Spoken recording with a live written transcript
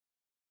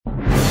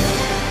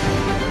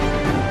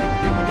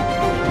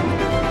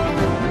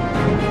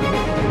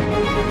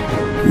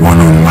one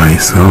on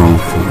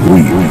myself.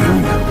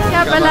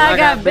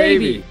 Kapalaga,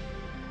 baby.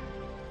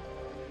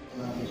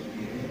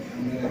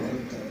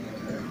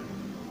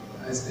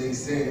 As they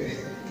say,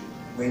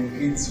 when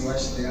kids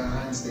wash their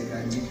hands, they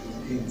can eat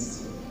with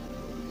kids.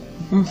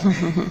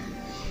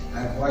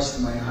 I've washed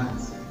my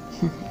hands.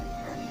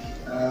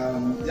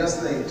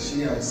 Just like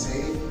she has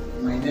said,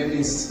 my name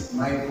is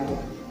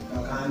Michael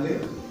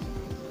Kakande,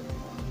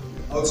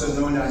 also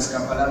known as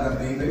Kapalaga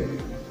Baibe.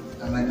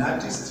 I'm an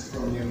artist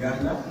from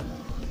Uganda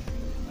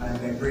and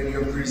a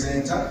radio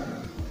presenter.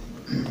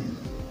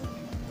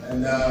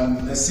 And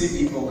the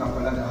CEO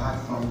Kapalaga Heart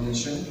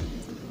Foundation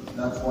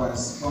that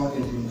was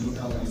founded in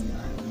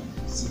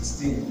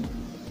 2016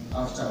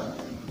 after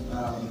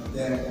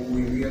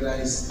we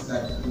realized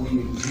that we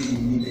really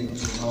needed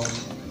to help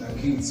the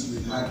kids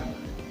with heart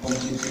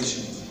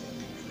complications.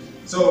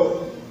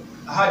 So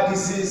heart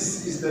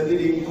disease is the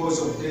leading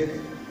cause of death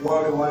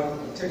worldwide,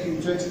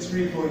 taking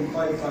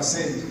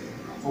 23.5%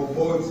 for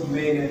both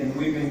men and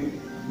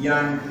women,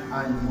 young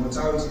and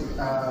mortality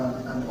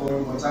and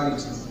old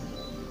mortalities.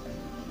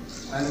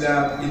 And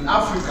in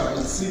Africa,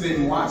 it's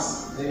even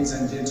worse, ladies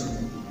and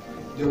gentlemen.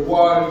 The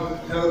World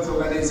Health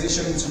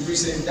Organization's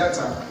recent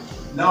data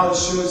now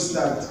shows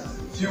that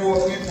fewer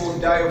people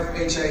die of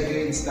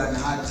HIV/AIDS than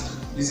heart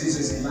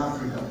diseases in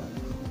Africa.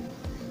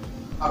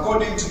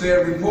 According to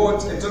their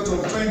report, a total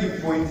of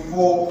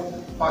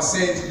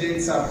 20.4%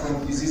 deaths are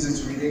from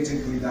diseases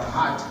related with the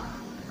heart.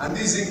 And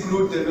these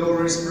include the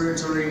lower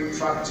respiratory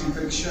tract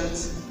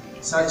infections,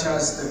 such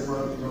as the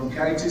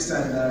bronchitis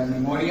and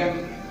pneumonia,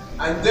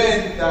 and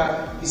then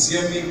the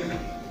ischemic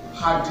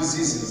heart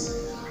diseases.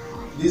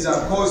 These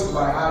are caused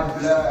by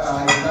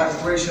high blood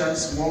pressure,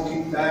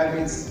 smoking,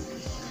 diabetes,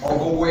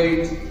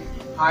 overweight,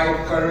 high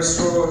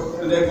cholesterol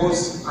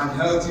levels,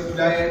 unhealthy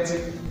diet,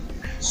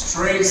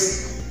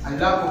 stress, and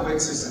lack of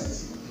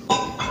exercise.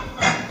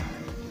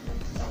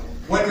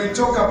 When we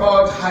talk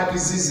about heart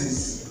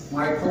diseases,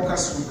 my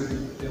focus will be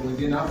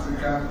within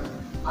Africa,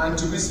 and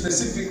to be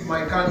specific,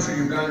 my country,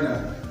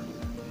 Uganda.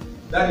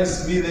 That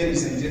is me,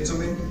 ladies and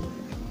gentlemen,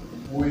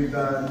 with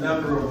a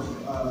number of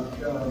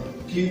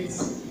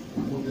kids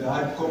with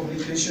heart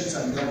complications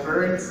and their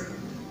parents.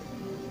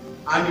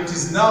 And it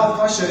is now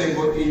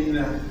fashionable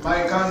in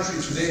my country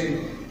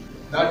today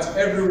that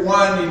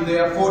everyone in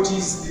their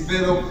 40s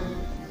develop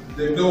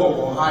the low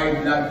or high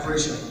blood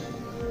pressure.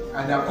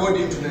 And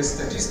according to the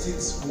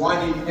statistics,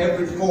 1 in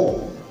every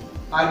 4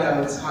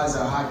 adults has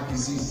a heart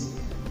disease.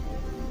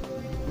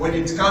 When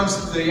it comes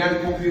to the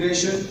young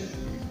population,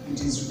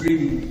 it is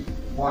really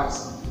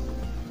worse.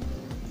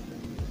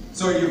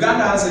 So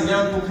Uganda has a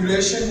young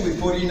population with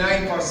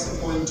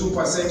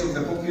 49.2% of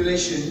the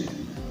population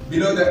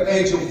below the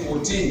age of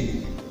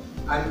 14,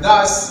 and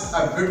thus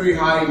a very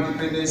high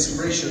dependency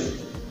ratio.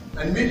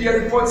 And media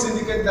reports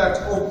indicate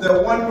that of the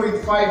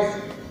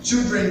 1.5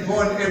 children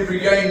born every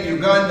year in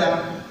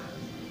Uganda,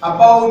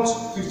 about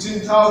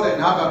 15,000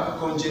 have a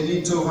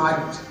congenital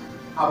heart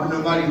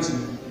abnormality.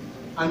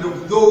 And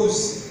of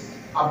those,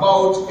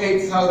 about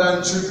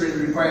 8,000 children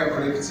require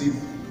corrective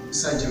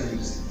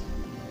surgeries.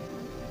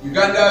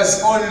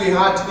 Uganda's only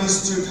heart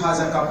institute has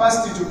a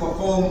capacity to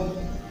perform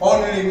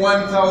only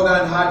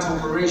 1,000 heart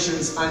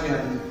operations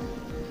annually,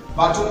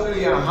 but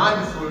only a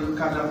handful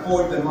can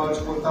afford the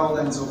multiple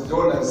thousands of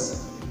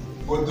dollars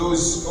for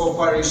those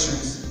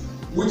operations,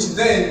 which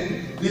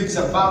then leaves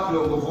a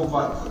backlog of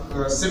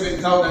over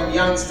 7,000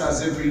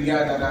 youngsters every year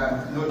that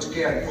are not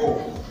cared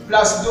for,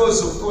 plus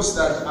those, of course,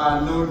 that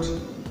are not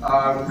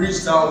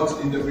reached out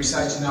in the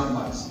research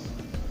numbers.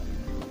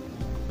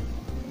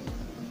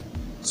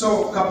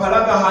 So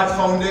Kapalaga Heart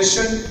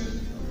Foundation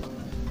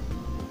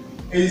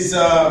is,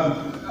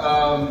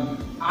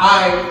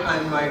 I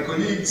and my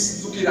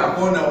colleagues took it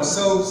upon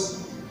ourselves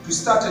to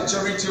start a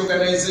charity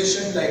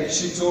organization, like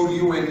she told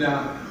you when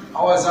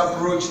I was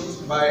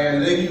approached by a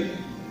lady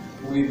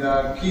with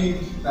a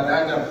kid that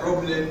had a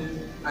problem.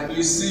 And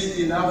you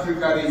see, in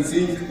Africa, they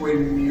think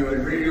when you're a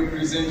radio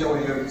presenter or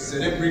you're a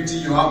celebrity,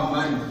 you have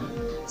money.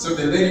 So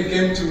the lady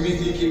came to me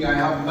thinking I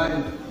have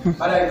money,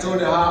 but I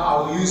told her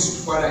I'll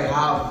use what I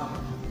have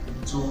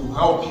to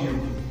help you.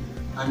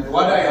 And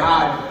what I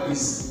had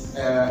is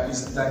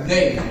the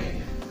name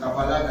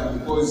Kapalaga,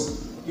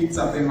 because it's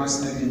a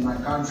famous name in my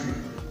country.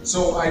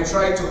 So I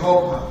tried to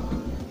help her.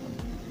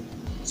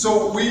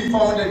 So we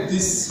founded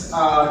this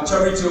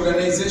charity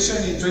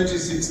organization in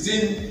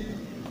 2016,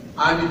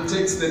 and it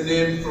takes the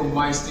name from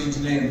my stage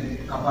name,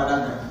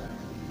 Kapalaga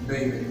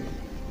Baibe.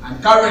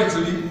 And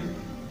currently,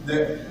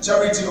 the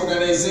charity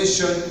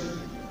organization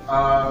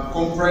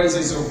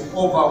comprises of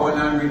over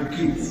 100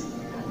 kids.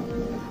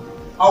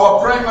 Our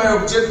primary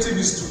objective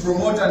is to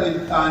promote an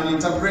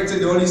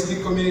integrated,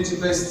 holistic,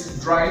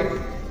 community-based drive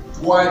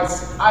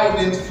towards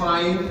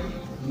identifying,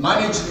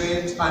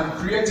 management, and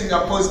creating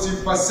a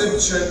positive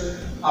perception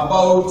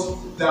about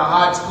the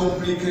heart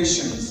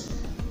complications.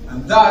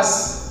 And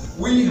thus,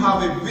 we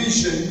have a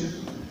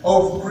vision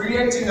of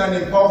creating an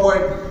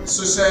empowered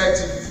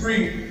society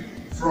free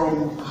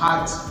from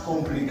heart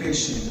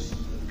complications.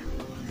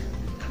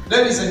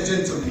 Ladies and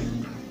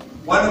gentlemen,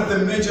 One of the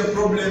major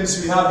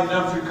problems we have in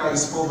Africa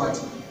is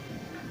poverty.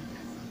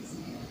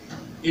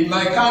 In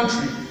my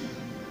country,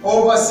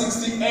 over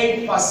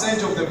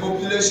 68% of the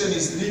population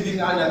is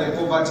living under the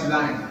poverty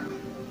line.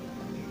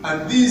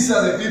 And these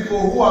are the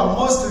people who are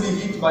mostly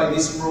hit by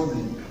this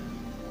problem.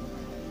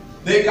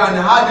 They can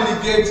hardly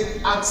get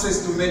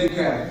access to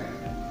Medicare.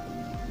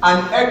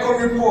 An echo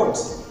report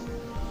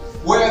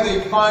where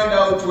they find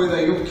out whether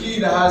your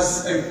kid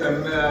has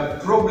a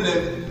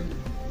problem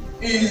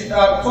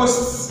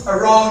costs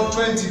around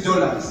 $20,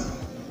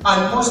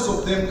 and most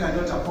of them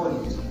cannot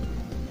afford it.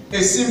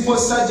 A simple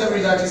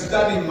surgery that is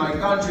done in my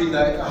country,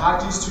 the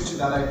Heart Institute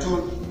that I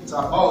told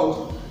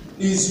about,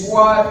 is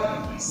worth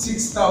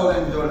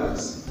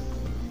 $6,000,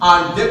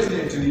 and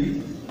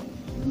definitely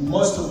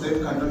most of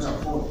them cannot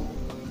afford it.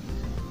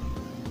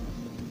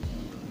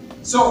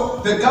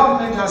 So the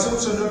government has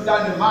also not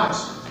done much.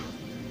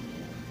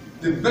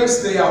 The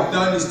best they have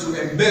done is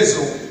to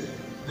embezzle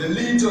the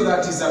little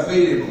that is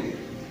available.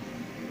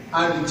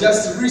 And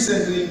just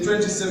recently in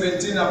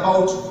 2017,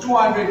 about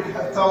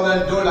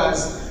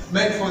 $200,000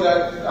 meant for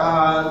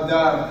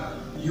the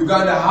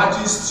Uganda Heart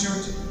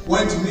Institute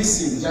went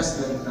missing just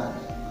like that.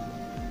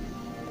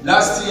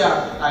 Last year,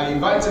 I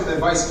invited the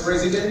Vice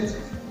President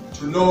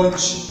to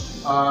launch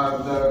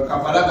the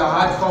Kapalaga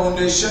Heart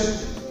Foundation.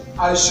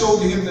 I showed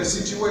him the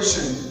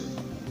situation,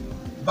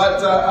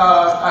 but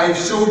I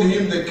showed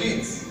him the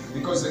kids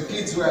because the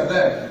kids were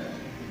there.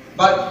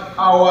 But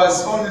I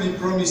was only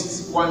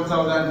promised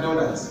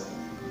 $1,000,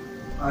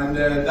 and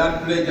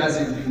that pledge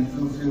hasn't been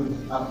fulfilled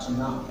up to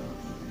now.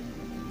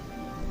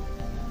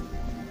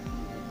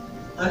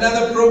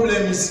 Another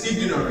problem is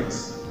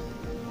ignorance.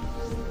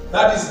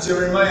 That is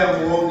Jeremiah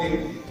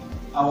Muwonge,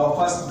 our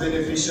first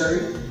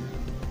beneficiary.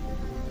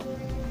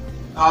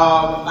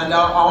 And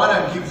I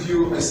want to give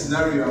you a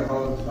scenario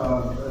about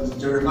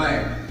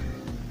Jeremiah.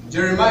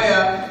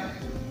 Jeremiah,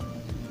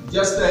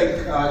 just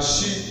like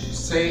she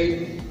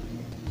said,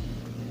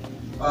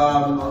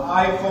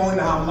 I found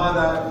her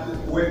mother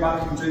way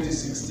back in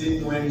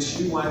 2016 when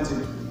she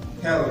wanted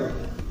help,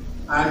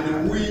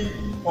 and we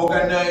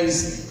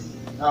organized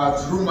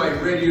through my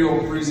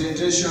radio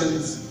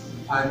presentations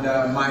and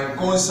my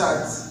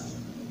concerts.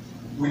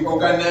 We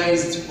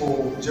organized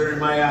for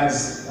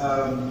Jeremiah's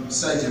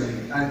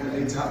surgery, and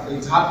it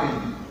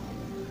happened.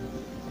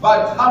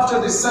 But after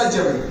the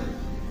surgery,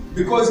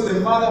 because the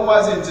mother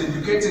wasn't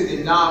educated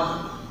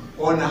enough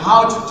on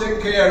how to take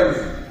care of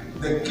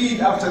the kid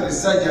after the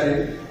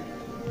surgery,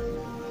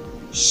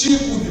 she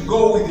could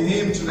go with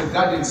him to the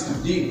gardens to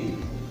dig.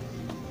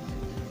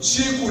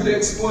 She could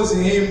expose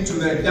him to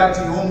the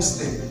dirty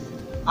homestead.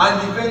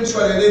 And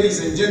eventually, ladies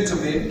and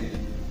gentlemen,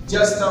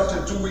 just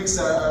after 2 weeks,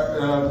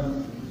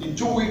 in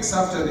 2 weeks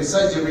after the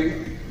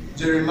surgery,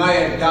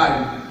 Jeremiah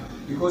died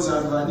because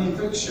of an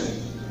infection.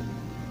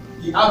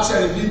 He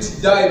actually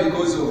didn't die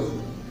because of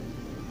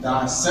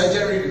the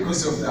surgery,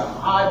 because of the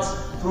heart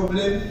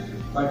problem,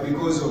 but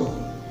because of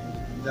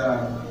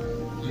the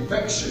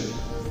infection.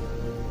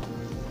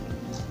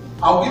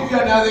 I'll give you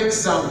another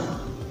example.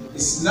 A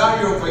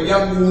scenario of a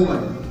young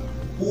woman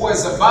who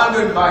was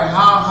abandoned by her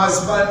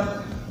husband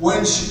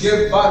when she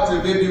gave birth to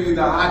a baby with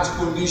a heart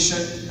condition,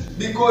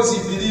 because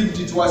he believed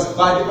it was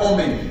bad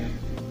omen.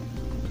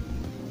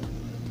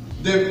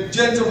 The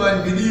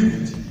gentleman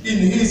believed in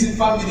his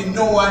family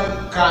no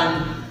one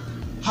can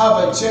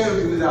have a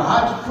child with a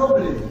heart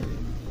problem,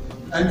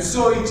 and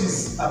so it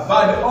is a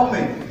bad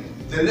omen.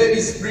 The lady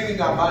is bringing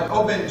a bad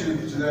omen to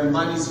the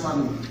man's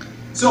family.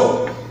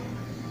 So,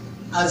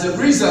 as a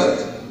result,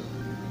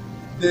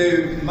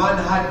 the man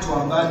had to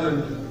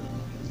abandon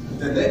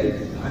the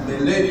lady, and the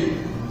lady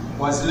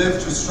was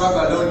left to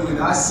struggle alone with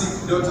her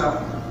sick daughter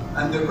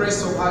and the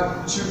rest of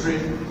her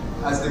children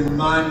as the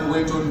man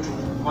went on to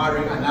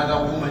marry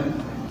another woman,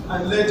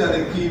 and later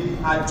the kid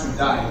had to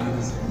die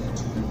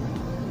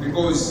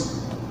because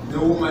the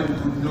woman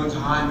could not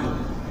handle it.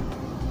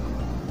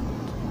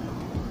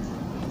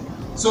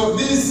 So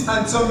these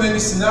and so many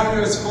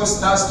scenarios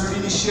forced us to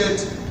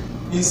initiate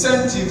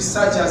incentives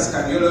such as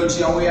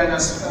cardiology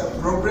awareness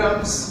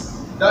programs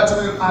that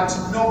will at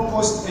no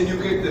cost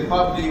educate the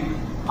public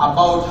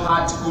about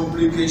heart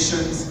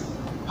complications,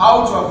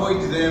 how to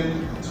avoid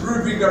them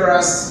through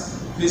vigorous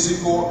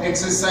physical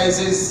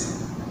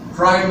exercises,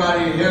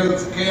 primary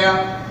health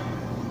care,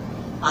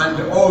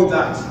 and all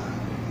that.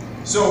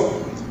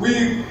 So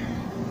we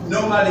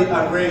normally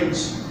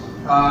arrange,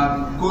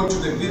 go to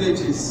the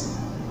villages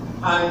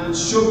and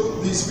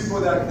show these people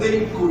that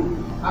they could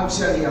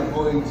actually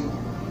avoid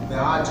the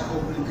heart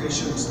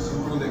complications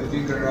through the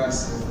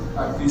vigorous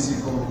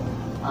physical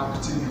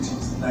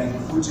activities like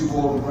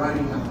football,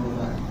 running, and all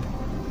that.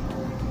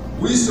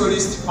 We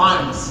solicit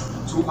funds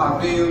to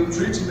avail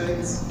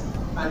treatments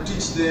and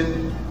teach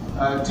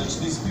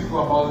these people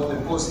about the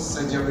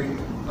post-surgery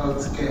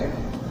health care.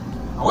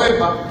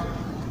 However,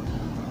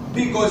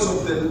 because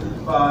of the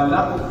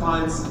lack of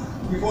funds,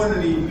 we've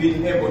only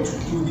been able to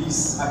do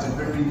this at a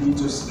very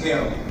little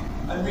scale.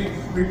 And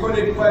we've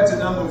recorded quite a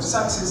number of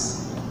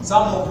successes,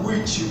 some of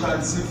which you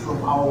can see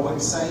from our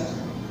website.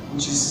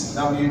 which is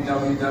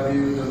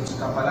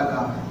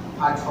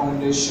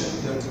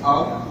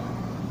www.kapalagaartfoundation.org.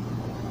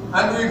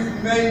 And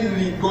we've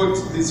mainly got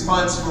these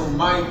funds from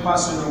my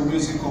personal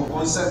musical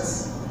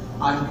concerts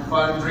and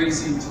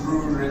fundraising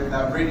through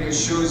the radio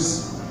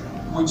shows,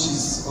 which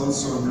is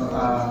also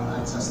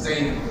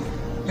unsustainable.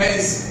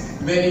 Hence,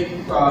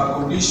 many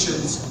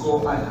conditions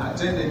go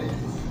unattended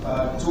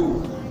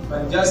too.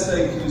 But just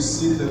like you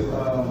see, the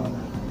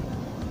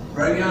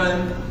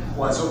Brian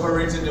was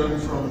operated on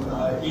from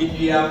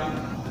India,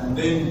 and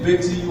then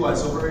Betty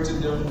was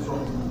operated on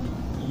from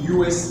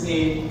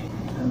USA,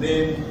 and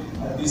then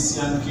this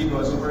young kid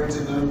was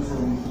operated on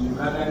from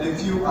Uganda, and a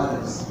few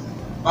others.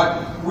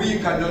 But we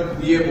cannot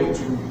be able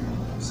to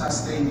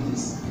sustain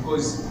this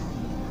because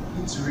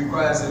it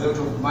requires a lot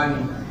of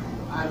money,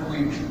 and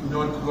we've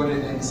not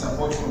gotten any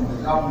support from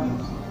the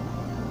government.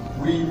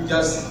 We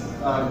just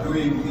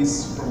doing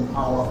this from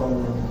our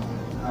own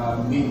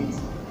means.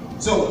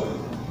 So,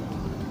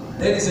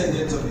 ladies and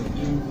gentlemen,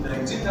 in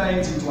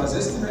 1990 it was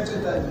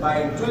estimated that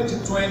by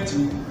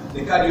 2020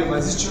 the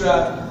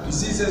cardiovascular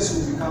diseases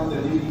will become the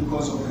leading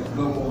cause of the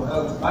global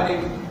health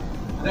burden,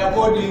 and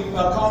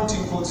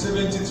accounting for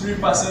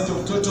 73%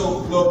 of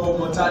total global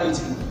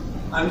mortality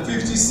and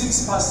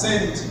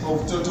 56%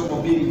 of total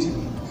morbidity.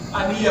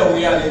 And here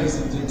we are, ladies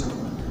and gentlemen.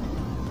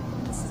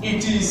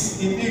 It is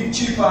indeed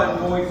cheaper and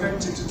more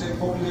effective to take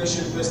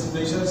population-based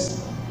measures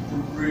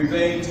to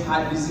prevent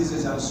heart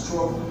diseases and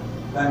stroke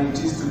than it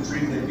is to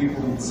treat the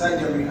people with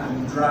surgery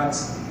and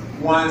drugs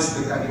once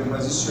the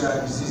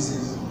cardiovascular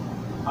diseases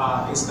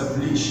are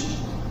established.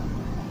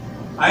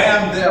 I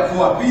am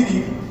therefore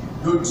appealing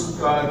to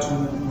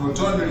not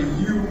only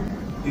you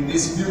in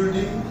this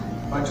building,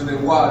 but to the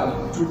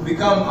world to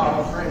become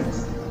our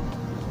friends.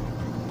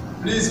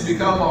 Please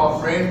become our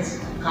friends.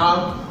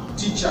 Come,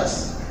 teach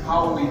us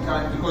how we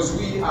can, because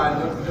we are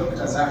not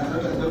doctors. I'm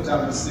not a doctor,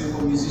 I'm a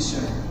simple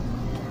musician.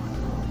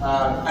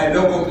 A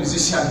local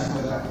musician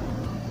for that.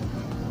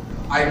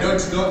 I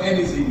don't know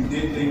anything.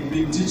 They've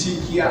been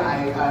teaching here.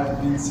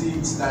 I've been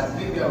seeing that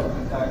maybe I'll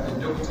be a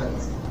doctor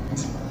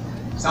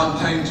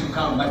sometime to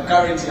come, but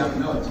currently I'm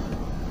not.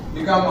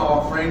 Become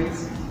our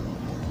friends.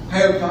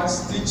 Help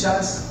us, teach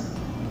us,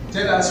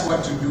 tell us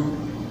what to do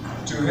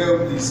to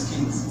help these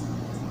kids.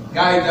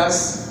 Guide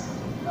us.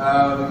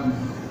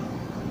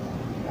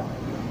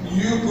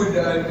 You could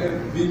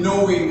be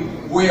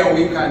knowing where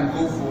we can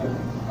go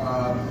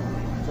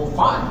for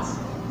funds,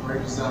 for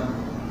example.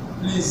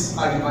 Please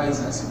advise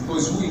us,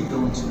 because we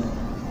don't know.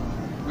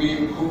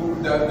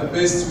 The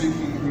best we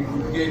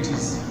could get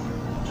is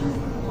to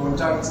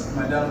contact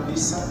Madame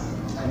Lisa,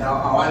 and I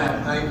want to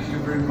thank you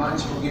very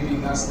much for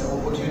giving us the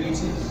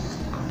opportunity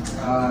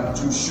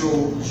to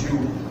show you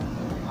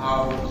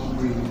how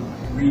we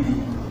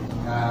really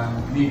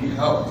need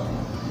help.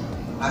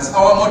 As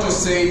our motto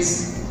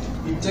says,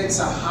 it takes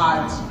a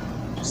heart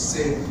to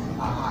save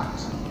a heart.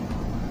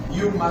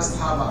 You must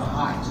have a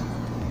heart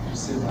to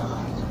save a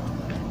heart.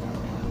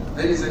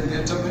 Ladies and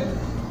gentlemen,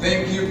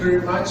 thank you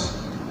very much.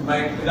 In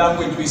my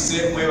language we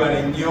say,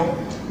 mwebale nnyo,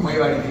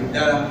 mwebale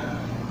ddala.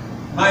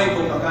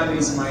 Michael Kakani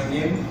is my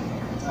name,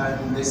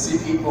 and the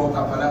CEO of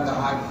Kapalaga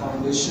Heart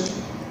Foundation,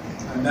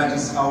 and that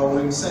is our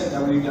website,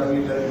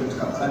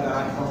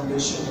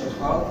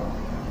 www.kapalagaheartfoundation.org.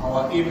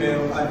 Our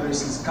email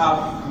address is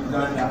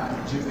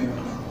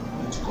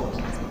kapuganda@gmail.com.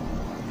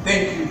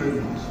 Thank you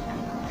very much.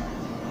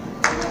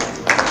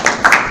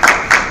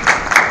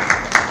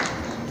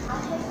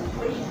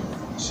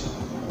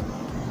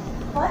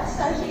 What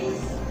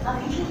surgeries are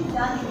usually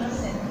done in your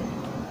center?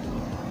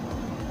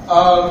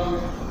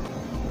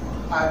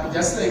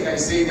 Just like I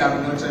said,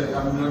 I'm not a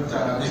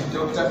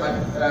doctor, but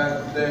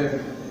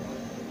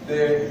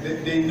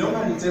they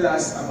normally tell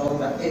us about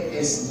the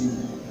ASD.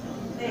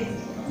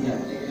 Yeah,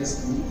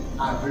 ASD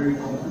are very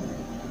common.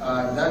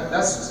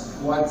 That's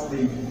what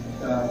the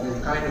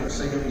kind of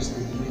surgeries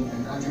they do in the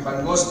country,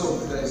 but most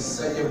of the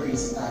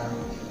surgeries are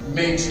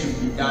meant to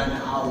be done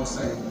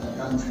outside the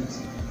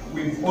countries.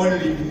 We've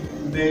only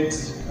met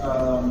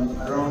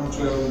around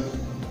 12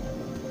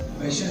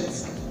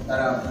 patients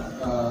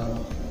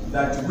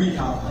that we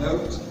have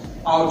helped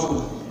out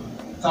of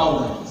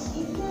thousands.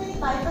 Is there any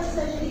bypass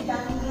surgery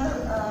done in your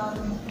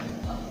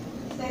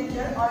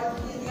center, or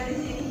is there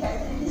any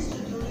facilities to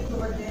do it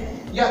over there?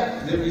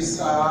 Yeah, there is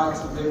a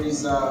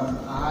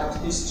heart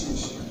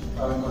institute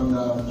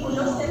on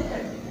your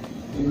center?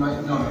 In my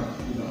no.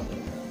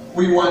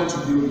 We want to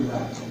build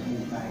that.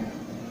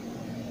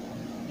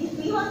 If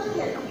we want to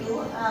help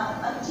you,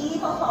 a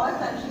team of our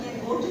country can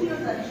go to your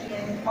country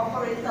and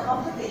operate some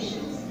of the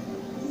patients.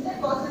 Is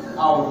that possible?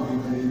 I would be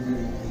very,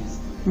 very pleased.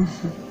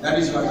 That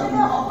is what I'm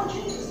doing. Are there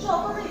opportunities to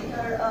operate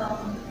or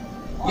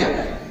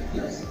yeah.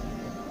 Yes.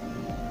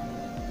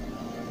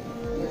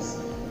 Yes.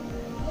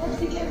 Yes,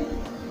 we can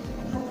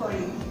go for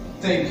you.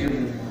 Thank you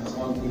very much.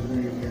 I'll be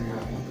very, very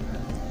happy.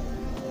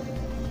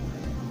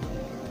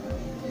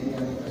 Any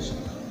other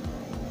questions?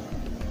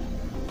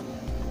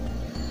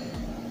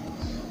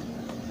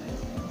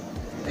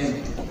 Thank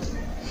you.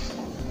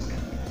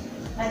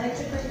 I'd like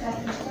to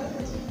thank you, sir.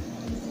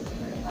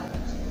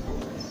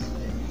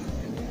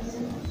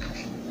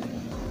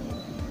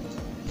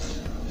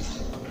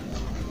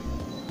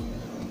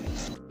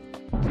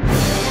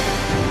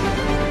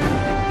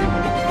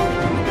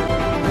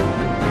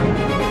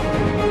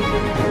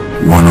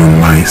 one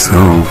on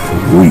myself,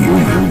 weep.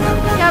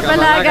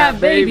 Kapalaga,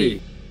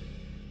 baby.